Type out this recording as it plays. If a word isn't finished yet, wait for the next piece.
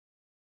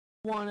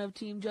One of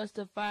Team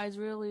Justify's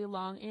really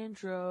long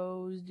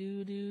intros.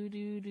 Do do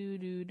do do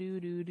do do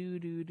do do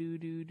do do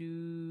do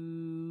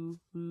do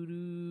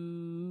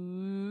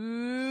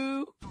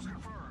do.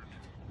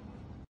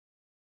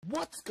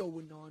 What's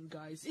going on,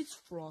 guys? It's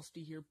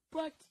Frosty here,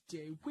 back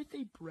today with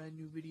a brand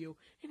new video.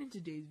 And in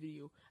today's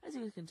video, as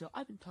you guys can tell,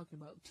 I've been talking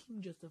about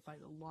Team Justified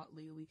a lot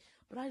lately,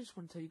 but I just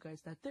want to tell you guys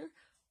that their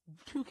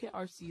 2K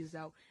RC is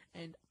out,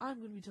 and I'm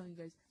going to be telling you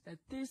guys that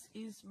this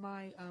is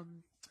my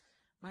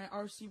my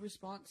RC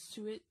response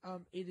to it.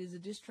 It is a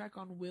diss track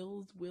on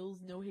Willz.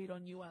 Willz, no hate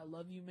on you. I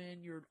love you,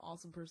 man. You're an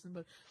awesome person.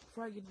 But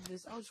before I get into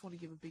this, I just want to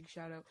give a big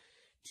shout out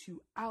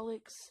to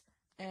Alex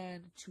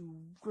and to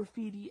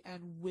Graffiti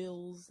and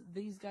Willz.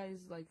 These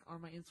guys are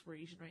my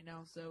inspiration right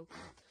now. So,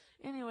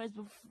 anyways,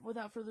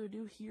 without further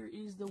ado, here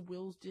is the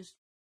Willz diss.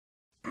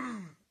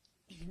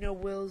 You know,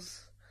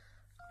 Willz,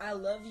 I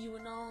love you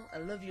and all. I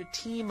love your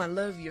team. I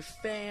love your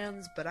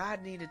fans. But I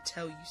need to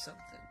tell you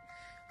something.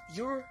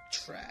 You're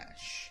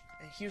trash.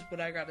 And here's what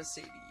I gotta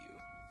say to you.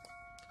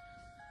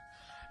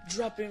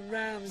 Dropping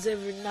rhymes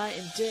every night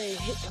and day,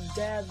 hitting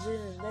dabs in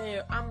and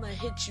there. I'ma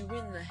hit you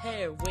in the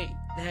hair. Wait,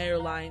 the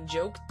hairline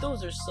joke?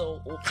 Those are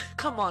so old.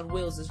 Come on,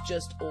 Willz is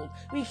just old.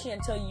 We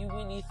can't tell you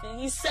anything.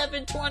 He's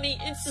 720,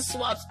 it's the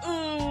swaps.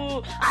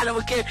 Ooh, I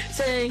don't care.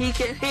 Saying he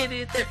can hit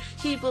it there.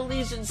 He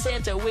believes in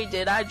Santa. Wait,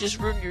 did I just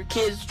ruin your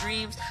kid's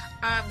dreams?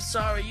 I'm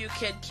sorry, you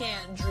can't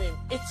dream.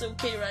 It's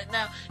okay right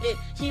now.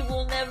 He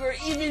will never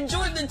even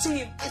join the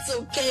team. It's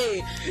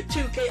okay.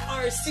 2K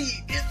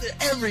RC is there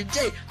every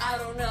day. I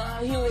don't know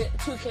how he went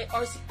 2K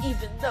RC,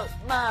 even though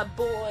my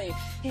boy,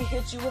 he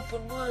hit you up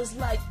and was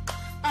like,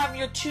 I'm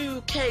your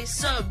 2K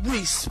sub.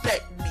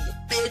 Respect me,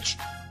 bitch.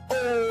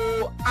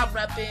 Oh, I'm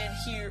rapping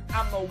here.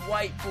 I'm a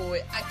white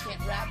boy. I can't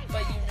rap,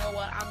 but you know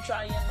what? I'm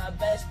trying my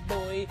best,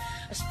 boy.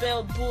 I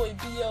spelled boy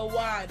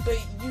B-O-Y, but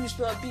you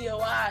spelled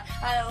B-O-I.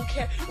 I don't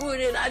care. Where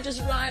did I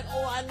just rhyme?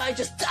 Oh, I might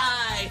just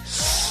die.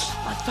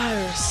 My fire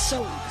is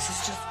so. This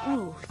is just.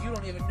 Ooh, you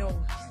don't even know.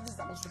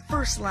 That was the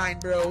first line,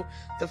 bro.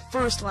 The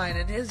first line.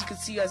 And as you can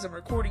see, as I'm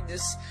recording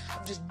this,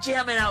 I'm just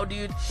jamming out,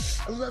 dude.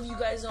 I love you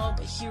guys all,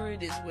 but here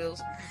it is,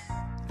 Willz.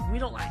 We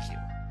don't like you.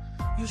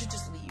 You should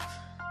just leave.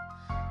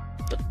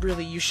 But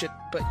really, you should.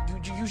 But you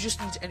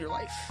just need to end your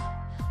life.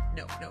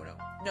 No.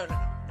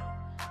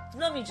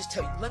 Let me just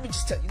tell you.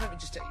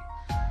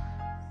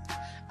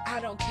 I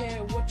don't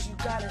care what you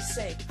gotta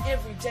say.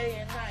 Every day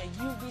and night,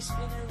 you be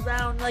spinning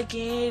around like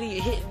an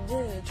idiot, hitting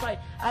it twice.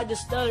 I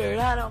just stuttered.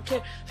 I don't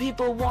care.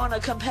 People wanna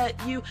come pet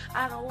you.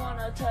 I don't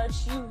wanna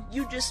touch you.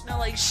 You just smell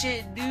like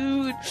shit,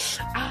 dude.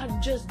 I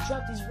just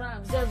drop these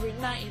rhymes every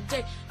night and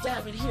day.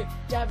 Dabbing here,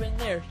 dabbing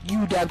there.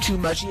 You dab too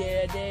much,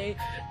 yeah, day.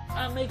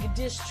 I'm making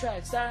diss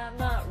tracks, I'm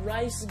not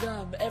rice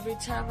gum. Every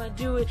time I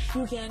do it,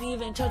 you can't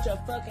even touch a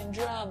fucking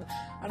drum.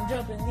 I'm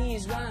dropping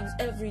these rhymes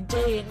every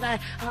day and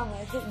night. I'ma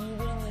hit you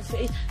in the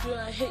face, do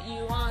I hit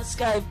you on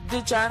Skype?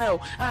 Bitch, I know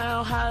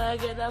how to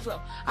get that flow.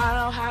 I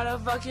know how to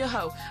fuck your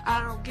hoe. I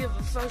don't give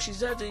a fuck,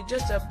 she's ugly,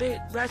 just a bit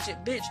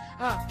ratchet bitch.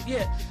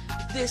 Yeah,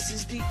 this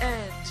is the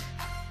end.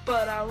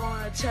 But I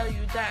wanna tell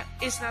you that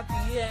it's not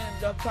the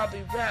end. I'll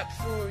probably rap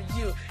for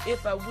you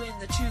if I win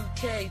the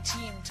 2K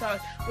team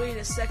talk. Wait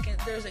a second,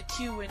 there's a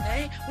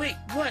Q&A. Wait,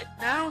 what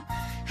now?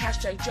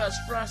 Hashtag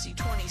JustFrosty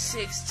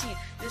 2016.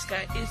 This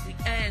guy is the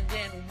end,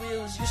 and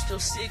Willz, you're still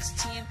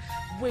 16.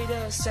 Wait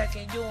a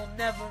second, you'll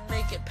never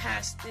make it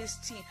past this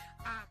team.